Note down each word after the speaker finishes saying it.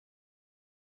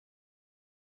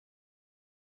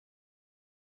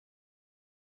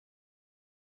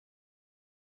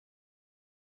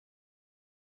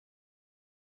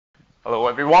Hello,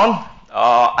 everyone.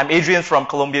 I'm Adrian from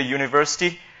Columbia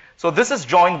University. So this is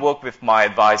joint work with my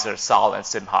advisor, Sal and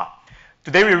Simha.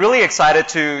 Today, we're really excited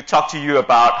to talk to you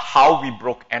about how we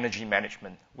broke energy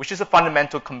management, which is a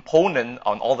fundamental component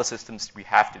on all the systems we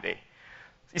have today.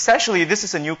 Essentially, this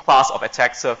is a new class of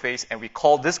attack surface, and we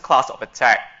call this class of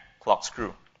attack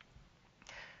CLKSCREW.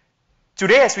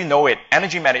 Today, as we know it,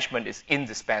 energy management is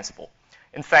indispensable.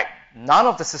 In fact, none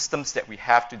of the systems that we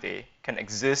have today can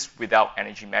exist without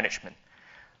energy management.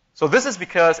 So this is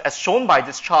because, as shown by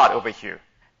this chart over here,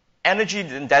 energy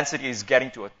density is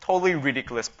getting to a totally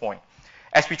ridiculous point.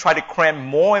 As we try to cram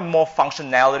more and more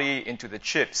functionality into the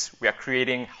chips, we are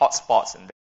creating hotspots in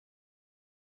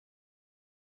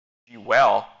them.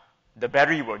 Well, the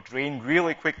battery will drain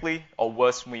really quickly, or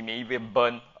worse, we may even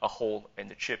burn a hole in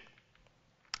the chip.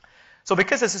 So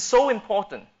because this is so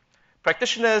important,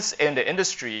 practitioners in the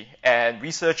industry and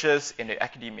researchers in the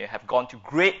academia have gone to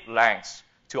great lengths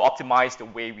to optimize the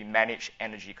way we manage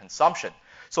energy consumption.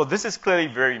 So this is clearly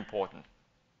very important.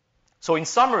 So in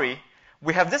summary,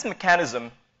 we have this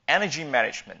mechanism, energy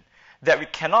management, that we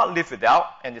cannot live without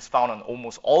and is found on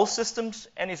almost all systems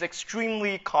and is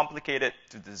extremely complicated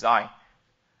to design.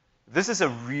 This is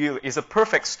a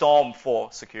perfect storm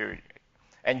for security.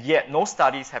 And yet no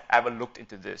studies have ever looked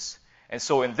into this. And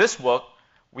so in this work,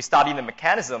 we study the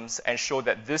mechanisms and show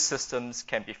that these systems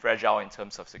can be fragile in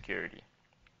terms of security.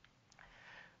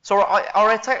 So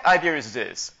our attack idea is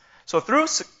this. So through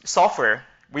software,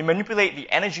 we manipulate the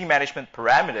energy management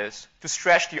parameters to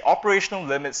stretch the operational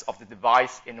limits of the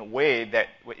device in a way that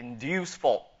will induce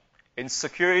fault in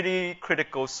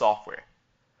security-critical software.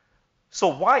 So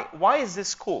why is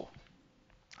this cool?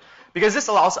 Because this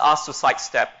allows us to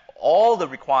sidestep all the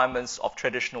requirements of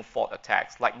traditional fault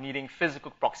attacks, like needing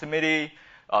physical proximity,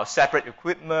 separate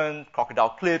equipment, crocodile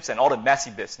clips, and all the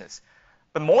messy business.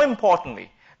 But more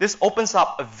importantly, this opens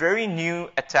up a very new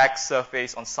attack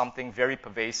surface on something very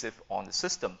pervasive on the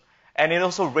system. And it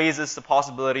also raises the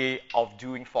possibility of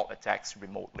doing fault attacks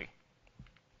remotely.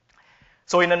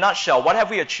 So in a nutshell, what have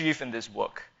we achieved in this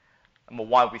work? Number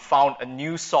one, we found a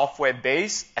new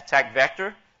software-based attack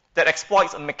vector that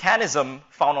exploits a mechanism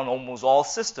found on almost all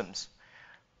systems.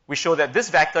 We show that this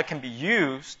vector can be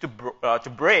used to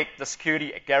break the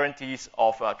security guarantees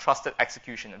of trusted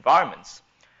execution environments,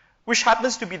 which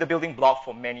happens to be the building block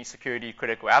for many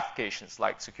security-critical applications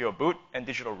like secure boot and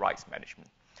digital rights management.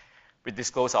 We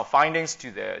disclose our findings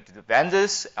to the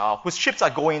vendors whose chips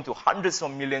are going into hundreds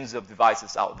of millions of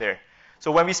devices out there.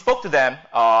 So when we spoke to them,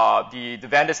 the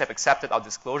vendors have accepted our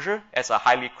disclosure as a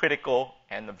highly critical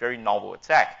and a very novel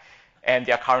attack. And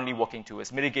they are currently working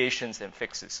towards mitigations and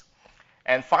fixes.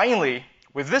 And finally,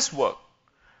 with this work,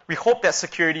 we hope that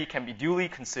security can be duly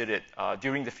considered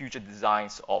during the future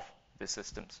designs of the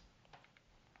systems.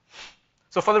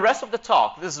 So for the rest of the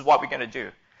talk, this is what we're going to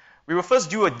do. We will first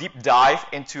do a deep dive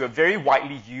into a very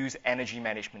widely used energy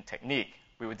management technique.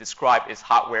 We will describe its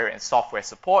hardware and software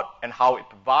support and how it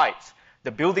provides the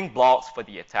building blocks for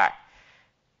the attack.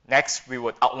 Next, we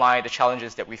would outline the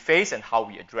challenges that we face and how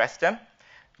we address them.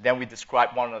 Then we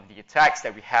describe one of the attacks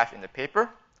that we have in the paper.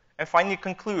 And finally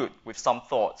conclude with some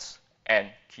thoughts and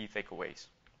key takeaways.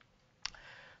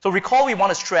 So recall we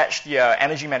want to stretch the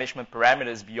energy management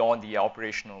parameters beyond the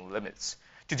operational limits.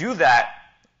 To do that,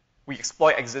 we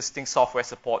exploit existing software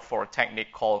support for a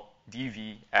technique called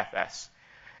DVFS.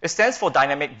 It stands for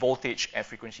Dynamic Voltage and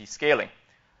Frequency Scaling.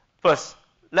 First,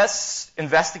 let's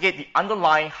investigate the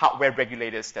underlying hardware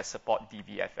regulators that support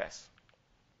DVFS.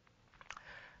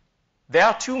 There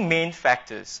are two main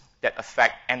factors that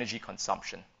affect energy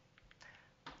consumption: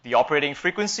 the operating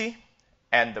frequency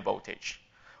and the voltage.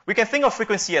 We can think of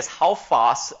frequency as how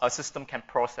fast a system can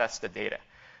process the data.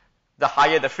 The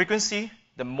higher the frequency,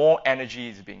 the more energy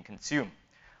is being consumed.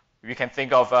 We can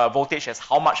think of voltage as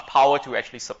how much power to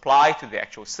actually supply to the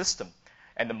actual system.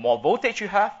 And the more voltage you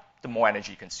have, the more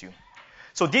energy consumed.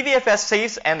 So DVFS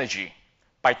saves energy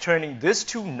by turning these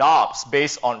two knobs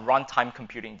based on runtime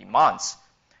computing demands.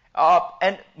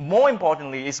 And more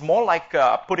importantly, it's more like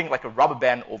putting like a rubber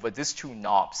band over these two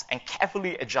knobs and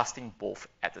carefully adjusting both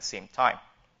at the same time.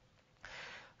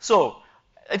 So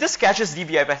this sketches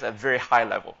DVFS at a very high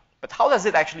level. But how does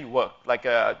it actually work? Like,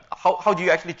 how do you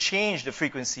actually change the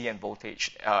frequency and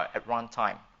voltage at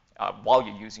runtime while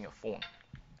you're using a phone?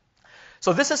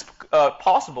 So this is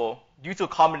possible due to a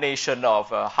combination of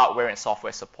hardware and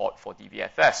software support for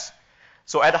DVFS.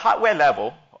 So at the hardware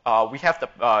level, we have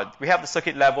the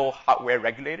circuit level hardware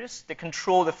regulators that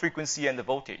control the frequency and the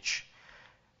voltage.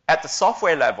 At the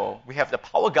software level, we have the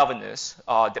power governors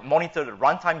that monitor the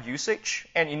runtime usage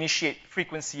and initiate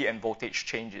frequency and voltage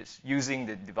changes using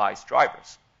the device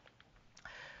drivers.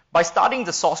 By studying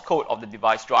the source code of the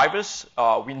device drivers,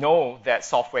 we know that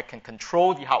software can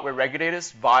control the hardware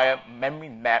regulators via memory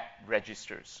map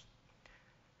registers.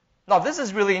 Now, this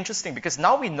is really interesting because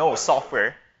now we know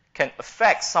software can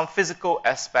affect some physical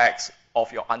aspects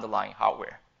of your underlying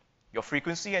hardware, your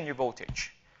frequency and your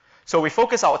voltage. So we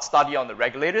focus our study on the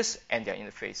regulators and their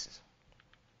interfaces.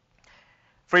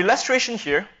 For illustration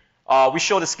here, we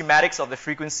show the schematics of the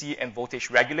frequency and voltage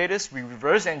regulators we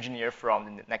reverse engineer from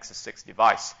the Nexus 6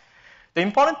 device. The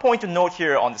important point to note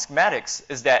here on the schematics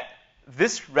is that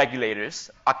these regulators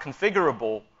are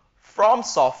configurable from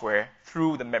software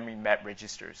through the memory map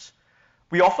registers.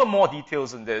 We offer more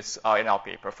details on this in our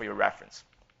paper for your reference.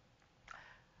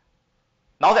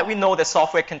 Now that we know that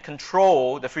software can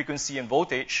control the frequency and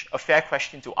voltage, a fair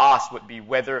question to ask would be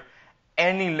whether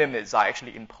any limits are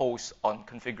actually imposed on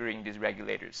configuring these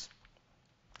regulators.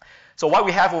 So what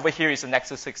we have over here is a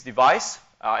Nexus 6 device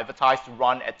advertised to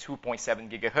run at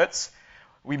 2.7 gigahertz.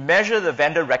 We measure the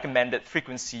vendor recommended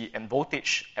frequency and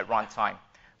voltage at runtime.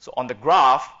 So on the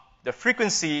graph, the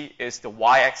frequency is the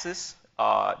y-axis,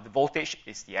 the voltage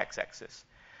is the x-axis.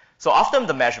 So after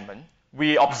the measurement,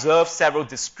 we observe several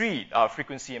discrete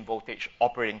frequency and voltage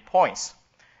operating points.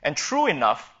 And true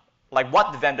enough, like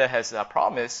what the vendor has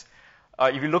promised,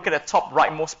 if you look at the top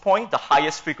rightmost point, the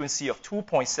highest frequency of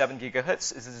 2.7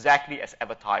 gigahertz is exactly as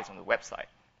advertised on the website.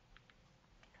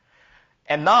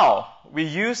 And now, we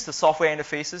use the software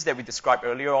interfaces that we described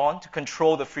earlier on to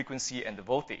control the frequency and the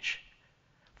voltage.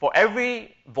 For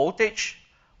every voltage,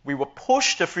 we will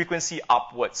push the frequency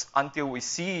upwards until we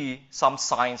see some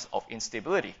signs of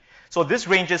instability. So this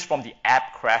ranges from the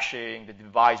app crashing, the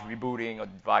device rebooting, or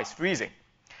the device freezing.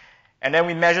 And then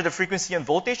we measure the frequency and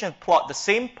voltage and plot the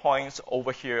same points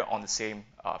over here on the same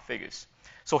figures.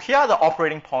 So here are the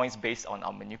operating points based on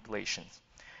our manipulations.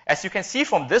 As you can see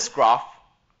from this graph,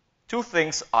 two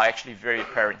things are actually very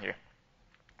apparent here.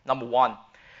 Number one,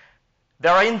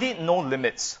 there are indeed no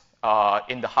limits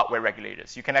in the hardware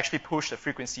regulators. You can actually push the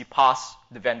frequency past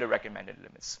the vendor recommended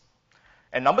limits.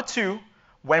 And number two,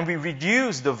 when we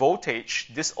reduce the voltage,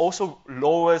 this also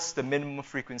lowers the minimum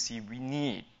frequency we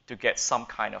need to get some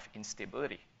kind of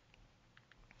instability.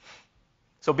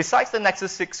 So besides the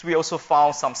Nexus 6, we also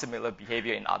found some similar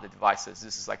behavior in other devices.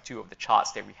 This is like two of the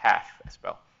charts that we have as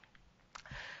well.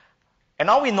 And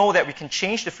now we know that we can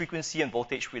change the frequency and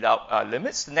voltage without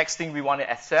limits. The next thing we want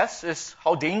to assess is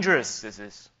how dangerous this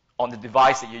is on the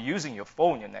device that you're using, your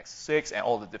phone, your Nexus 6, and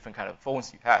all the different kind of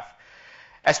phones you have.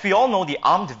 As we all know, the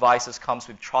ARM devices comes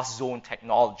with trust zone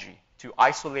technology to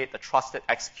isolate the trusted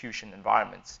execution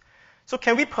environments. So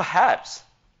can we perhaps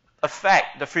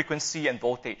affect the frequency and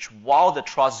voltage while the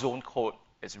trust zone code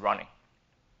is running?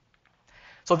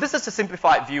 So this is a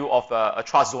simplified view of a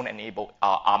trust zone enabled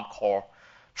ARM core.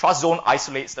 Trust zone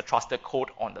isolates the trusted code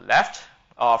on the left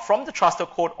from the trusted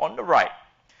code on the right.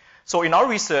 So in our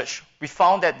research, we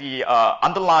found that the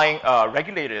underlying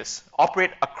regulators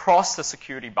operate across the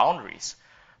security boundaries.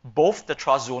 Both the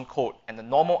trust zone code and the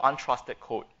normal untrusted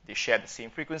code, they share the same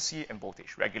frequency and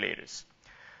voltage regulators.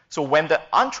 So when the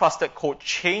untrusted code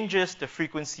changes the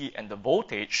frequency and the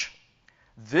voltage,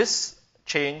 this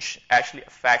change actually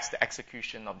affects the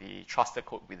execution of the trusted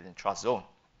code within the trust zone.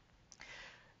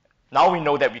 Now we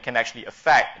know that we can actually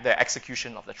affect the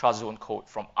execution of the trust zone code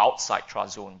from outside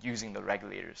trust zone using the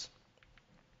regulators.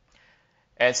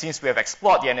 And since we have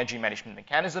explored the energy management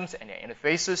mechanisms and their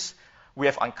interfaces, we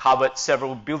have uncovered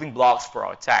several building blocks for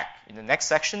our attack. In the next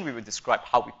section, we will describe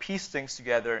how we piece things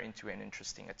together into an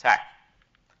interesting attack.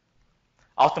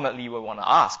 Ultimately, we want to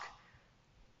ask,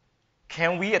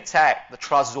 can we attack the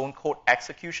trust zone code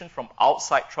execution from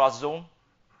outside trust zone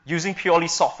using purely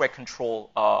software control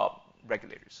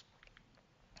regulators?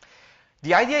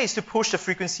 The idea is to push the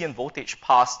frequency and voltage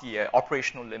past the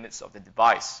operational limits of the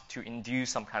device to induce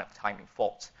some kind of timing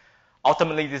fault.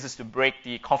 Ultimately, this is to break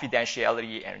the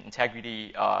confidentiality and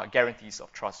integrity guarantees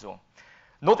of trust zone.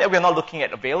 Note that we're not looking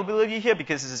at availability here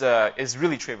because it's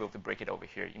really trivial to break it over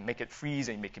here. You make it freeze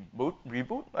and you make it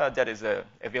reboot. That is an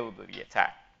availability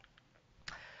attack.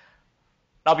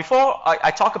 Now, before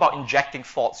I talk about injecting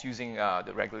faults using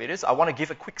the regulators, I want to give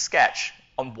a quick sketch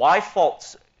on why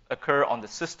faults occur on the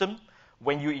system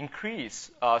when you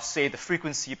increase, say, the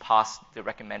frequency past the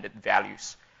recommended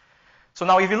values. So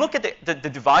now if you look at the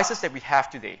devices that we have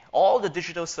today, all the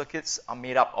digital circuits are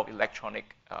made up of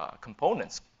electronic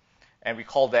components, and we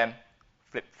call them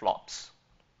flip-flops.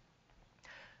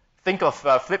 Think of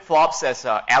flip-flops as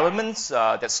elements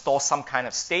that store some kind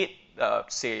of state,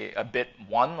 say a bit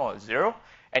 1 or 0,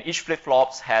 and each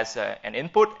flip-flop has an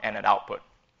input and an output.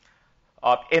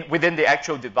 within the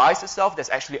actual device itself, there's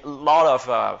actually a lot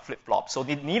of flip-flops. So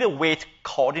they need a way to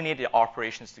coordinate the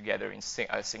operations together in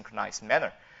a synchronized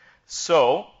manner.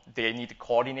 So they need to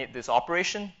coordinate this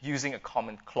operation using a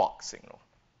common clock signal.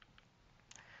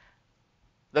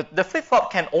 The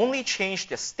flip-flop can only change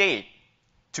their state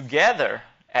together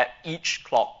at each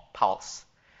clock pulse.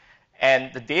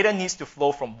 And the data needs to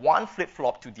flow from one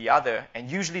flip-flop to the other, and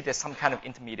usually there's some kind of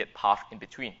intermediate path in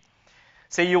between.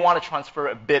 Say you want to transfer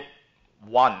a bit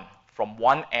 1 from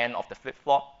one end of the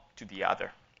flip-flop to the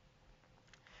other.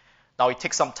 Now, it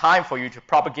takes some time for you to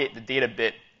propagate the data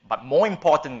bit, but more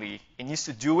importantly, it needs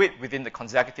to do it within the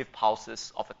consecutive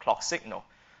pulses of the clock signal.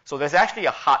 So there's actually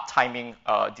a hard timing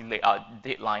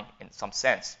deadline in some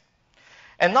sense.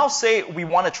 And now say we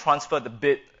want to transfer the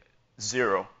bit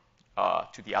 0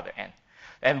 to the other end.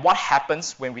 And what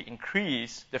happens when we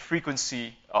increase the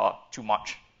frequency too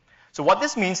much? So what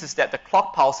this means is that the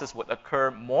clock pulses would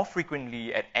occur more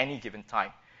frequently at any given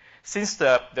time, since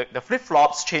the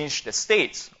flip-flops change the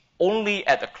states only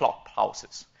at the clock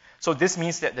pulses. So this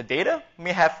means that the data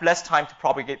may have less time to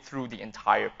propagate through the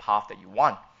entire path that you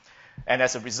want. And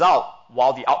as a result,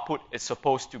 while the output is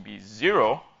supposed to be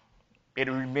 0, it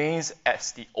remains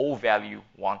as the O value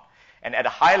 1. And at a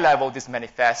high level, this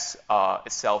manifests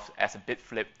itself as a bit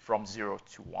flip from 0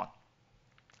 to 1.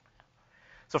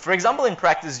 So for example, in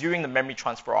practice, during the memory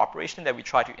transfer operation that we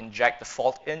try to inject the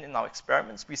fault in our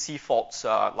experiments, we see faults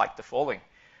like the following.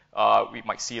 We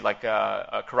might see like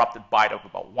a corrupted byte of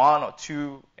about 1 or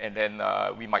 2, and then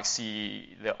we might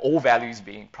see the O values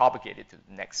being propagated to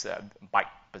the next byte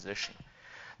position.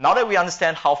 Now that we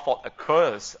understand how fault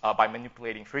occurs by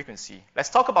manipulating frequency, let's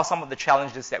talk about some of the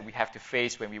challenges that we have to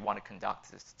face when we want to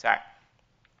conduct this attack.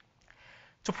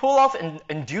 To pull off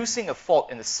inducing a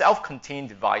fault in a self-contained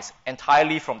device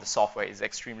entirely from the software is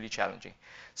extremely challenging.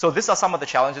 So these are some of the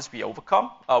challenges we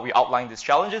overcome. We outline these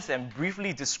challenges and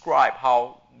briefly describe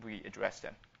how we address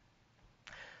them.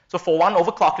 So for one,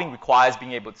 overclocking requires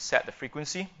being able to set the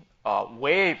frequency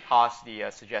way past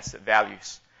the suggested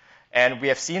values. And we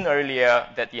have seen earlier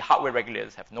that the hardware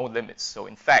regulators have no limits. So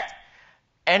in fact,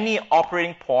 any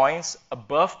operating points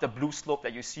above the blue slope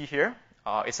that you see here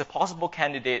is a possible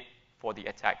candidate for the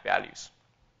attack values.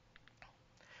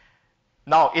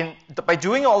 Now, by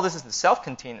doing all this in a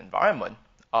self-contained environment,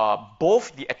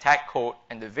 both the attack code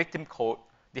and the victim code,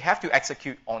 they have to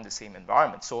execute on the same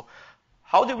environment. So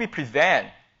how do we prevent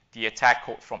the attack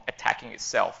code from attacking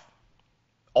itself,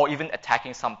 or even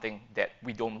attacking something that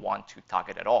we don't want to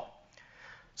target at all?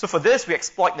 So for this, we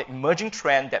exploit the emerging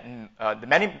trend that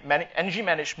the energy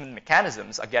management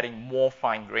mechanisms are getting more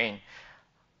fine-grained.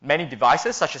 Many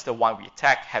devices, such as the one we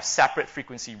attack, have separate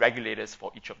frequency regulators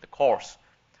for each of the cores.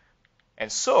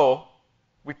 And so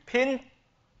we pin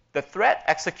the threat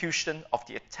execution of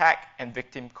the attack and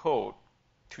victim code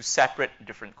to separate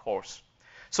different cores.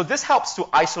 So this helps to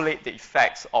isolate the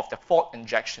effects of the fault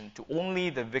injection to only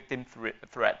the victim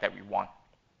threat that we want.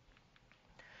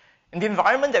 And the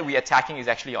environment that we're attacking is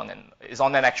actually on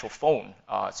an actual phone.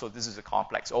 So this is a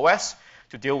complex OS.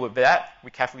 To deal with that, we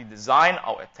carefully design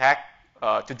our attack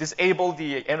to disable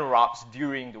the interrupts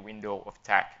during the window of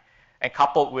attack. And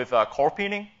coupled with core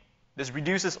pinning, this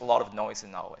reduces a lot of noise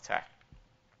in our attack.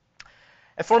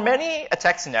 And for many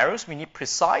attack scenarios, we need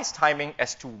precise timing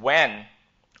as to when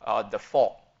the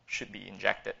fault should be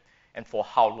injected and for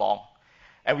how long.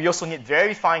 And we also need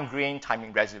very fine-grained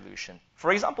timing resolution.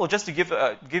 For example, just to give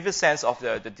a sense of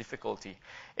the difficulty,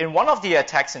 in one of the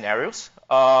attack scenarios,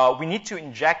 we need to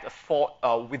inject a fault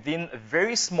within a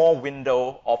very small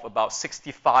window of about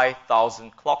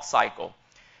 65,000 clock cycle.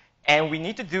 And we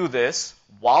need to do this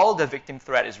while the victim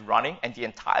thread is running, and the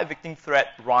entire victim thread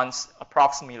runs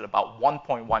approximately about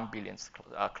 1.1 billion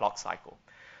clock cycle.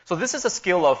 So this is a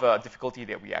scale of difficulty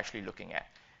that we're actually looking at.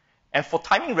 And for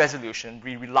timing resolution,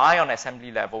 we rely on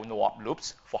assembly-level no-op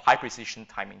loops for high-precision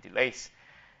timing delays.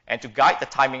 And to guide the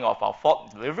timing of our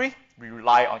fault delivery, we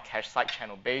rely on cache side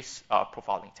channel-based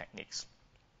profiling techniques.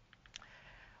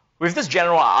 With this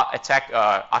general attack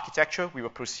architecture, we will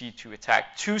proceed to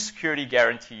attack two security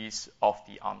guarantees of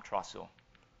the ARM trust zone.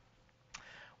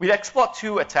 We explored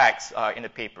two attacks in the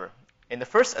paper. In the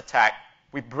first attack,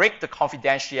 we break the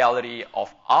confidentiality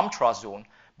of ARM trust zone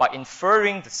by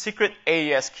inferring the secret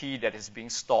AES key that is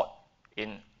being stored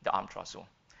in the ARM trust zone.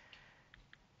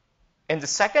 In the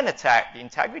second attack, the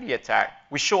integrity attack,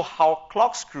 we show how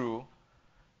CLKSCREW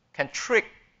can trick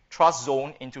trust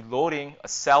zone into loading a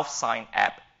self-signed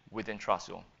app within trust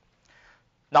zone.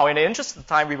 Now, in the interest of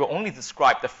time, we will only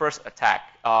describe the first attack.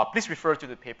 Please refer to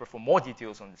the paper for more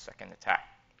details on the second attack.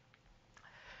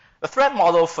 The threat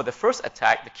model for the first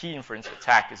attack, the key inference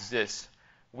attack, is this.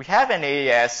 we have an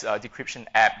AES decryption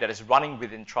app that is running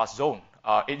within trust zone.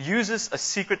 It uses a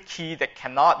secret key that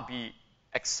cannot be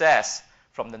accessed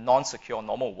from the non-secure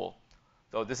normal world.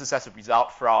 So this is as a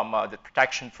result from the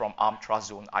protection from ARM trust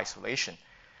zone isolation.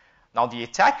 Now the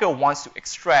attacker wants to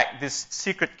extract this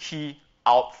secret key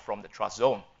out from the trust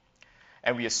zone.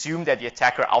 And we assume that the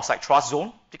attacker outside trust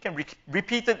zone, they can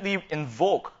repeatedly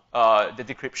invoke the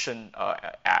decryption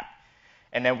app.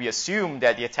 And then we assume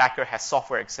that the attacker has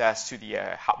software access to the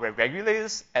hardware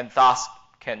regulators and thus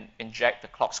can inject the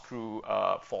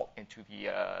CLKSCREW fault into the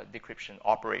decryption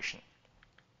operation.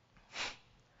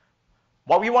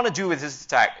 What we want to do with this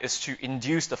attack is to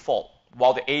induce the fault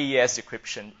while the AES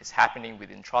decryption is happening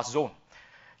within trust zone.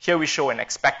 Here we show an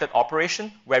expected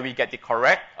operation where we get the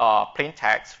correct plain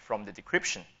text from the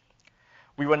decryption.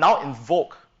 We will now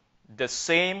invoke the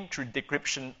same true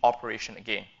decryption operation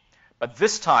again, but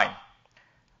this time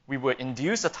we will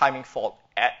induce a timing fault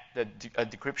at the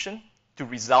decryption to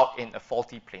result in a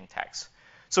faulty plain text.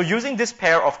 So using this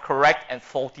pair of correct and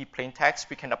faulty plain text,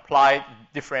 we can apply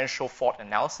differential fault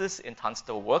analysis in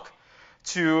Tunstall work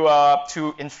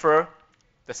to infer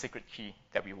the secret key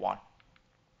that we want.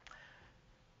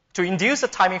 To induce a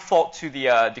timing fault to the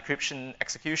decryption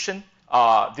execution,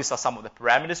 these are some of the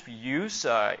parameters we use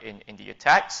in the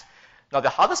attacks. Now, the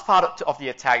hardest part of the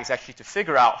attack is actually to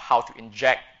figure out how to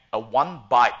inject a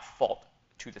 1-byte fault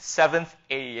to the 7th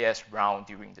AES round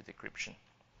during the decryption.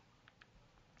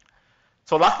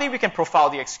 So luckily, we can profile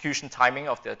the execution timing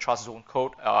of the trust zone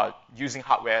code using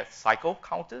hardware cycle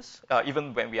counters,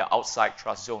 even when we are outside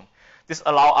trust zone. This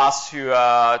allows us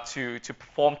to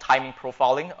perform timing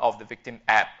profiling of the victim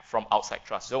app from outside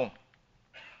trust zone.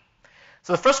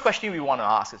 So the first question we want to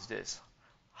ask is this: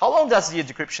 how long does the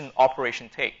decryption operation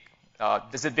take?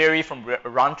 Does it vary from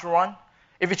run to run?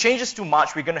 If it changes too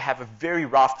much, we're going to have a very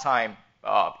rough time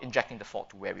injecting the fault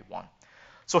to where we want.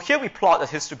 So here we plot a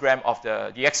histogram of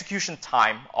the execution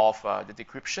time of the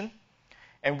decryption,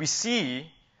 and we see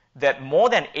that more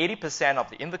than 80% of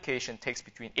the invocation takes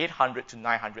between 800 to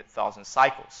 900,000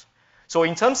 cycles. So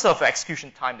in terms of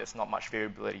execution time, there's not much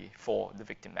variability for the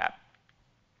victim app.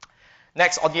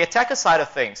 Next, on the attacker side of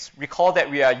things, recall that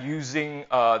we are using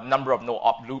a number of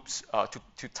no-op loops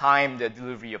to time the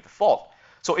delivery of the fault.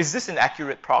 So is this an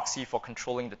accurate proxy for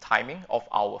controlling the timing of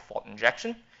our fault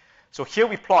injection? So here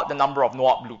we plot the number of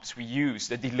no-op loops we use,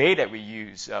 the delay that we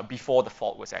use before the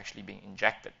fault was actually being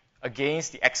injected,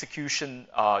 against the execution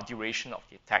duration of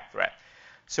the attack thread.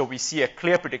 So we see a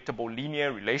clear, predictable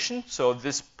linear relation. So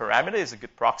this parameter is a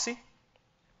good proxy.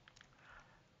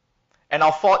 And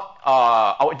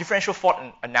our differential fault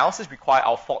analysis require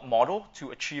our fault model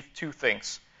to achieve two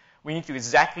things. We need to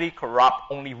exactly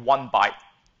corrupt only 1 byte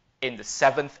in the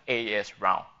 7th AES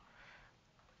round.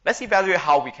 Let's evaluate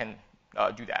how we can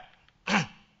do that.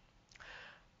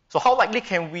 So how likely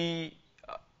can we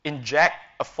inject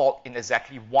a fault in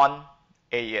exactly 1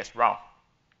 AES round?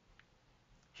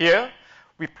 Here,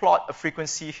 we plot a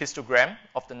frequency histogram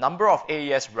of the number of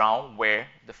AES round where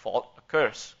the fault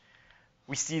occurs.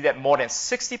 We see that more than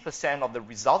 60% of the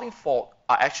resulting fault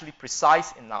are actually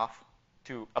precise enough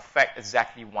to affect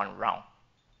exactly 1 round.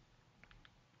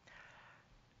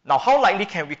 Now, how likely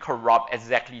can we corrupt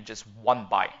exactly just 1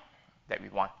 byte that we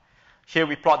want? Here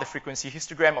we plot the frequency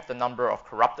histogram of the number of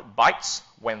corrupted bytes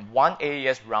when 1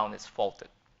 AES round is faulted.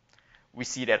 We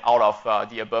see that out of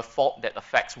the above fault that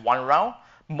affects 1 round,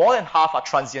 more than half are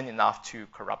transient enough to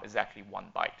corrupt exactly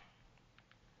 1 byte.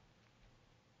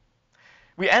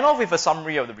 We end off with a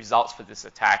summary of the results for this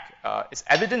attack. It's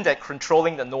evident that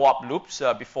controlling the no-op loops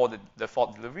before the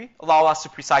fault delivery allow us to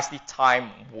precisely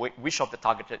time which of the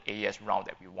targeted AES round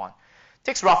that we want. It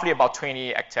takes roughly about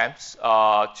 20 attempts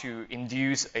to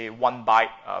induce a 1 byte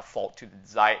fault to the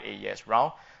desired AES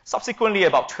round. Subsequently,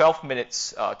 about 12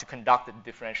 minutes to conduct the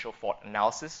differential fault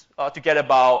analysis to get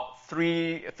about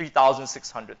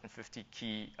 3,650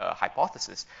 key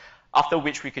hypothesis, after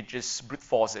which we could just brute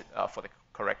force it for the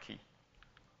correct key.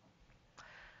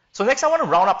 So next, I want to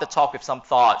round up the talk with some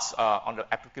thoughts on the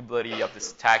applicability of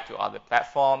this attack to other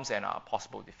platforms and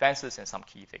possible defenses and some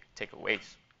key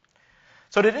takeaways.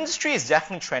 So the industry is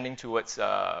definitely trending towards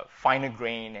finer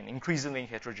grain and increasingly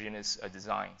heterogeneous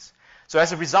designs. So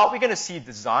as a result, we're going to see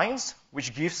designs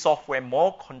which give software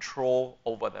more control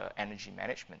over the energy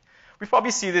management. We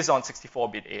probably see this on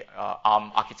 64-bit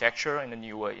ARM architecture in the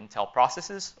newer Intel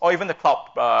processors, or even the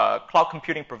cloud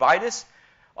computing providers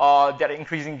that are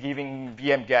increasingly giving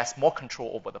VM guests more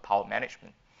control over the power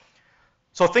management.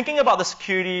 So thinking about the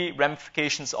security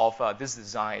ramifications of this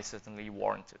design is certainly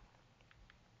warranted.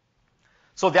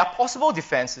 So there are possible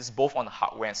defenses both on the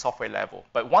hardware and software level,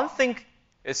 but one thing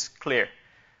is clear.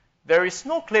 there is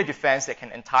no clear defense that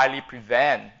can entirely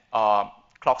prevent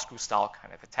corkscrew style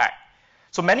kind of attack.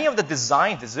 So many of the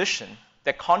design decisions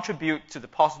that contribute to the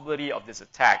possibility of this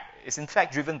attack is in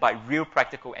fact driven by real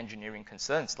practical engineering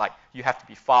concerns, like you have to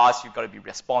be fast, you've got to be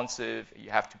responsive, you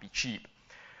have to be cheap.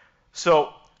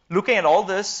 So looking at all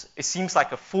this, it seems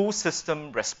like a full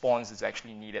system response is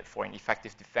actually needed for an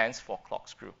effective defense for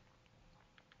corkscrew.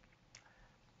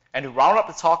 And to round up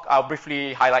the talk, I'll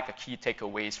briefly highlight the key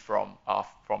takeaways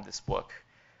from this work.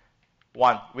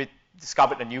 One, we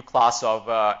discovered a new class of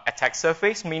attack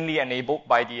surface, mainly enabled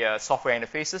by the software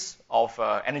interfaces of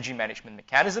energy management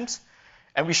mechanisms.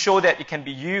 And we show that it can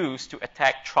be used to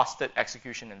attack trusted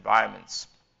execution environments.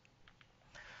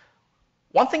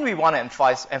 One thing we want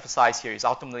to emphasize here is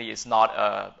ultimately it's not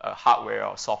a hardware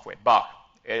or software bug.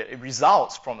 It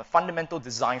results from a fundamental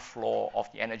design flaw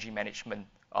of the energy management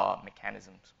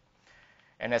mechanisms.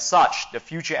 And as such, the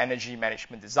future energy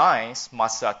management designs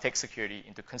must take security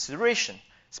into consideration,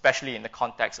 especially in the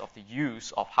context of the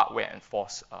use of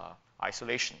hardware-enforced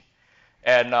isolation.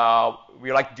 And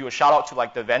we like to do a shout out to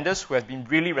the vendors who have been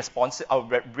really responsive,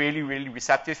 really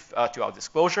receptive to our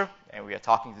disclosure, and we are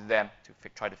talking to them to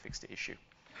try to fix the issue.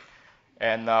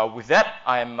 And with that,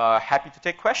 I'm happy to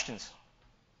take questions.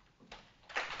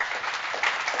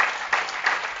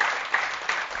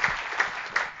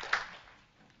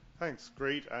 Thanks,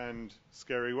 great and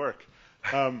scary work.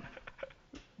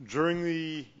 During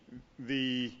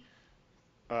the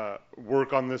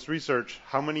work on this research,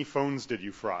 how many phones did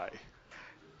you fry?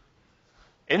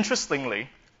 Interestingly,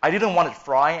 I didn't want to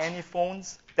fry any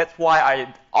phones. That's why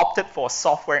I opted for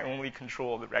software-only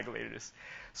control of the regulators.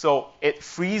 So it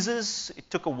freezes. It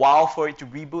took a while for it to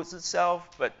reboot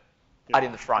itself, but yeah, I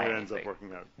didn't fry anything. It ends up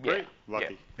working out. Great, yeah.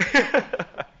 Lucky.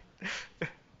 Yeah.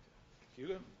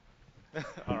 Hugo?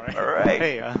 All right. All right.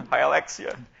 Hey, hi,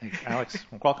 Alexia. Hey, Alex,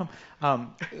 welcome.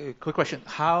 Quick question.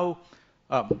 How,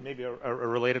 maybe a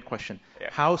related question. Yeah.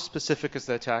 How specific is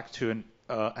the attack to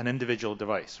an individual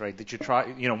device, right? Did you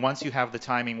try, once you have the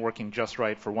timing working just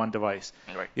right for one device,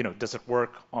 right. Does it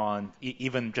work on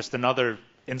even just another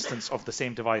instance of the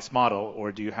same device model,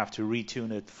 or do you have to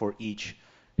retune it for each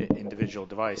individual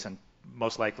device? And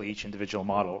most likely each individual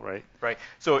model, right? Right.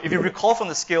 So if you recall from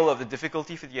the scale of the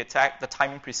difficulty for the attack, the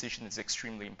timing precision is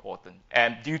extremely important.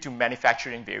 And due to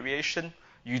manufacturing variation,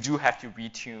 you do have to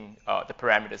retune the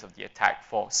parameters of the attack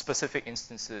for specific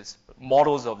instances,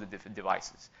 models of the different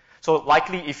devices. So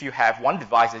likely if you have one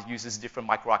device that uses different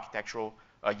microarchitectural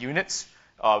units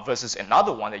versus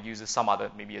another one that uses some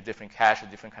other, maybe a different cache or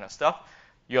different kind of stuff,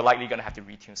 you're likely going to have to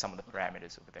retune some of the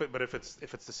parameters over there. But if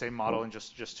it's the same model and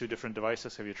just two different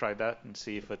devices, have you tried that and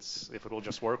see if it will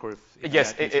just work, or if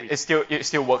yes, it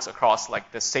still works across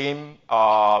the same.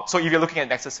 So if you're looking at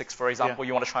Nexus 6, for example,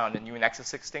 you want to try on the new Nexus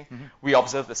 6 thing, we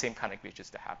observe the same kind of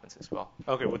glitches that happens as well.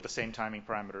 Okay, with the same timing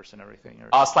parameters and everything.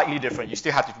 Slightly different. You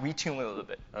still have to retune a little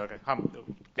bit. Okay.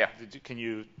 Yeah. Can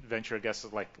you venture a guess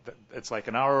of it's like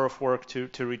an hour of work to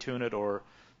retune it, or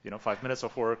 5 minutes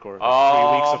of work, or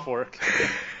 3 weeks of work?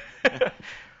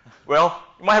 Well,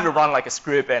 you might have to run a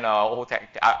script and a whole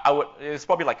tech. It's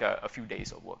probably a few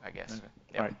days of work, I guess. Okay.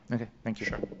 Yeah. All right. Okay. Thank you.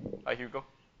 Sure. Hugo.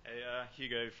 Hey,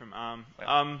 Hugo from ARM.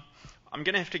 Yeah. I'm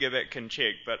going to have to go back and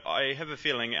check, but I have a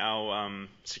feeling our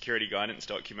security guidance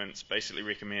documents basically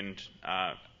recommend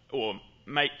or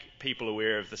make people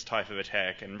aware of this type of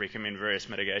attack and recommend various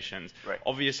mitigations. Right.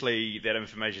 Obviously, that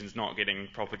information is not getting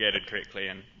propagated correctly,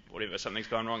 and whatever, something's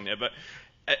gone wrong there. But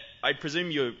I presume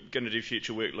you're going to do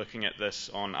future work looking at this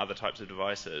on other types of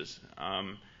devices,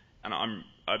 and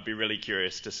I'd be really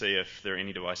curious to see if there are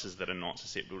any devices that are not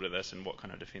susceptible to this and what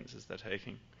kind of defenses they're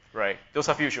taking. Right. Those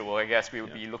are future work. I guess we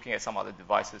would be looking at some other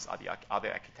devices, other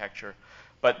architecture.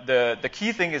 But the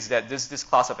key thing is that this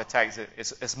class of attacks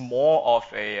is more of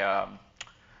a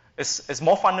it's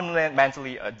more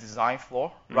fundamentally a design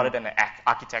flaw rather than an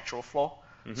architectural flaw.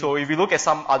 So if you look at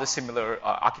some other similar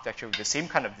architecture with the same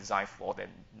kind of design flaw, then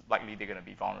likely they're going to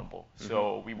be vulnerable.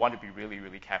 So we want to be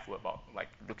really careful about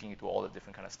looking into all the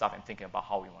different kind of stuff and thinking about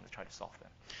how we want to try to solve them.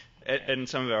 In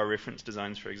some of our reference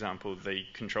designs, for example, the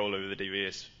control over the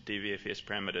DVFS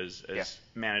parameters is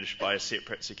managed by a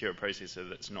separate secure processor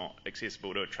that's not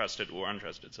accessible to trusted or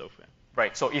untrusted software.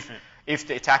 Right. So if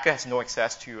the attacker has no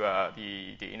access to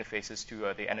the interfaces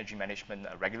to the energy management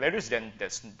regulators, then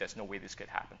there's no way this could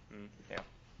happen. Yeah.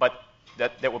 But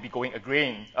that will be going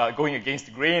against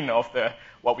the grain of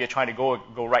what we are trying to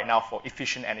go right now for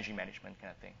efficient energy management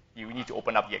kind of thing. You need to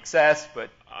open up the access, but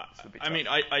it's a bit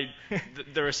tough.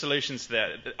 There are solutions to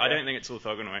that. I don't think it's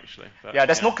orthogonal actually. But,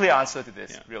 there's no clear answer to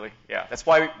this really. Yeah, that's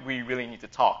why we really need to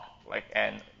talk.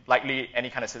 And likely any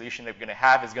kind of solution that we're going to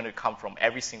have is going to come from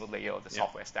every single layer of the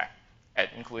software stack,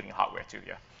 including hardware too.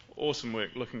 Yeah. Awesome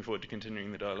work. Looking forward to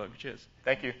continuing the dialogue. Cheers.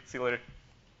 Thank you. See you later.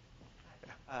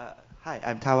 Hi,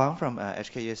 I'm Tawang from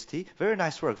HKEST. Very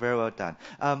nice work, very well done.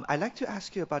 I'd like to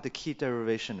ask you about the key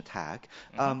derivation attack.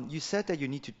 You said that you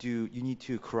need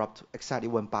to corrupt exactly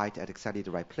one byte at exactly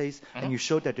the right place, and you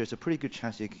showed that there's a pretty good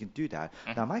chance you can do that.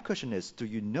 Now, my question is, do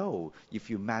you know if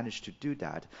you managed to do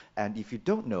that? And if you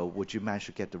don't know, would you manage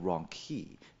to get the wrong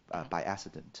key by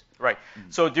accident? Right.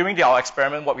 So during our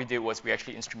experiment, what we did was we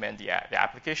actually instrument the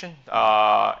application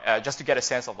just to get a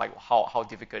sense of like how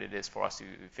difficult it is for us to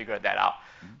figure that out.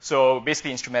 So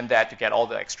basically instrument that to get all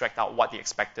the extract out what the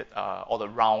expected or the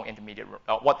round intermediate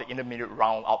what the intermediate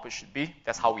round output should be.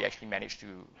 That's how we actually managed to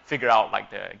figure out like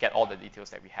get all the details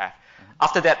that we have.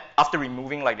 After that, after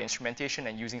removing like the instrumentation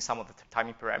and using some of the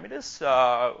timing parameters,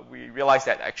 we realized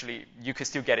that actually you could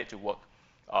still get it to work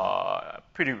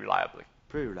pretty reliably.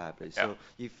 Pretty reliably. So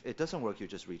if it doesn't work, you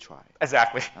just retry.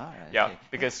 Exactly. All right, yeah, okay.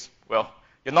 because well,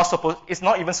 you're not supposed. It's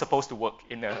not even supposed to work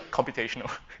in a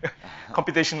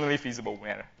computationally feasible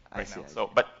manner right now. So,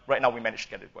 but right now we managed to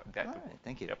get it work. All right,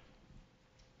 thank you. Yep.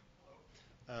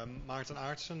 Maarten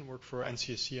Aartsen, work for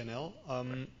NCSCNL.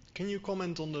 Can you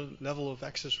comment on the level of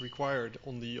access required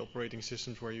on the operating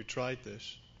systems where you tried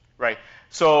this? Right.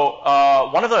 So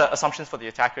one of the assumptions for the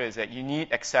attacker is that you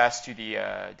need access to the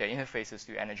interfaces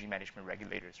to energy management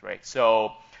regulators, right?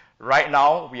 So right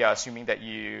now we are assuming that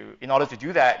in order to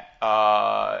do that,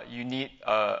 you need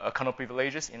a kernel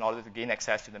privileges in order to gain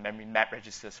access to the memory map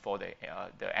registers for the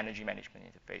energy management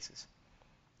interfaces.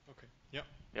 Okay. Yeah.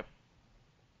 Yep.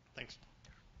 Thanks.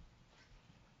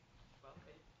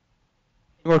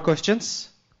 More questions?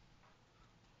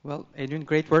 Well, Adrian,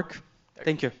 great work.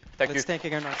 Thank you. Thank you. Let's take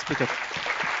again our speaker.